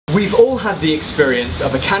We've all had the experience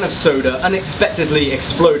of a can of soda unexpectedly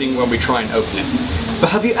exploding when we try and open it. But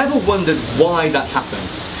have you ever wondered why that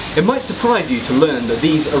happens? It might surprise you to learn that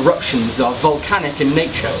these eruptions are volcanic in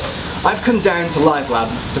nature. I've come down to Live Lab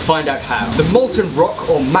to find out how. The molten rock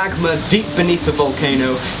or magma deep beneath the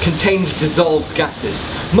volcano contains dissolved gases,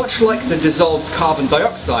 much like the dissolved carbon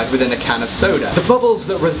dioxide within a can of soda. The bubbles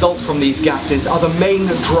that result from these gases are the main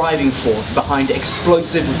driving force behind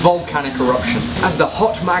explosive volcanic eruptions. As the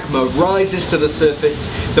hot magma rises to the surface,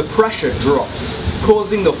 the pressure drops,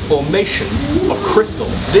 causing the formation of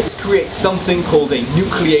crystals. This creates something called a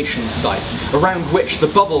nucleation site, around which the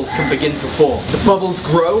bubbles can begin to form. The bubbles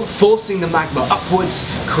grow, forcing the magma upwards,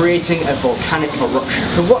 creating a volcanic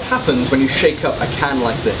eruption. So what happens when you shake up a can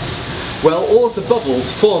like this? Well, all of the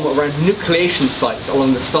bubbles form around nucleation sites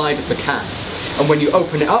along the side of the can. And when you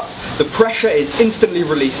open it up, the pressure is instantly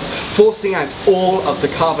released, forcing out all of the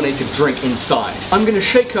carbonated drink inside. I'm going to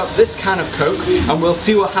shake up this can of Coke and we'll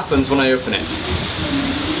see what happens when I open it.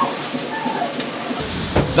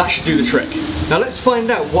 That should do the trick. Now let's find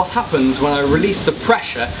out what happens when I release the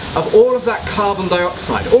pressure of all of that carbon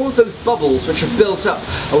dioxide, all of those bubbles which have built up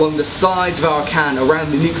along the sides of our can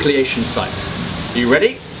around the nucleation sites. Are you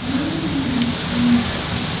ready?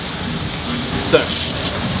 So,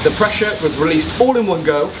 the pressure was released all in one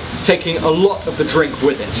go, taking a lot of the drink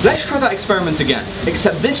with it. Let's try that experiment again,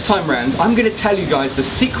 except this time round I'm going to tell you guys the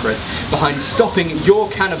secret behind stopping your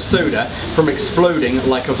can of soda from exploding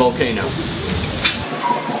like a volcano.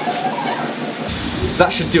 That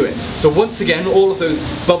should do it. So once again, all of those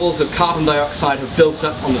bubbles of carbon dioxide have built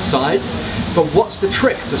up on the sides, but what's the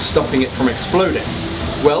trick to stopping it from exploding?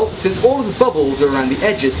 Well, since all of the bubbles are around the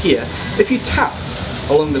edges here, if you tap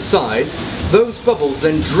along the sides, those bubbles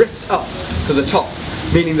then drift up to the top,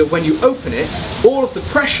 meaning that when you open it, all of the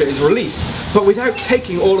pressure is released, but without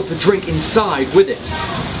taking all of the drink inside with it.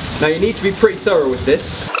 Now you need to be pretty thorough with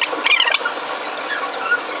this.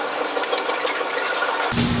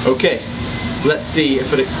 Okay, let's see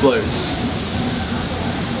if it explodes.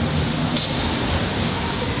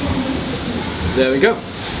 There we go.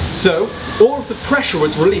 So, all of the pressure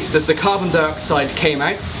was released as the carbon dioxide came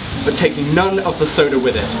out, but taking none of the soda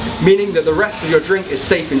with it, meaning that the rest of your drink is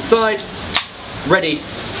safe inside, ready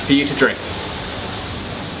for you to drink.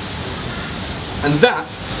 And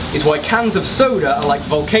that is why cans of soda are like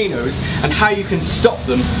volcanoes and how you can stop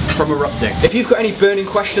them from erupting. If you've got any burning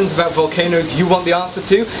questions about volcanoes you want the answer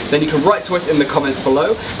to, then you can write to us in the comments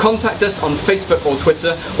below, contact us on Facebook or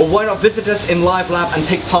Twitter, or why not visit us in Live Lab and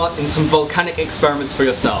take part in some volcanic experiments for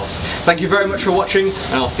yourselves. Thank you very much for watching,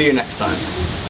 and I'll see you next time.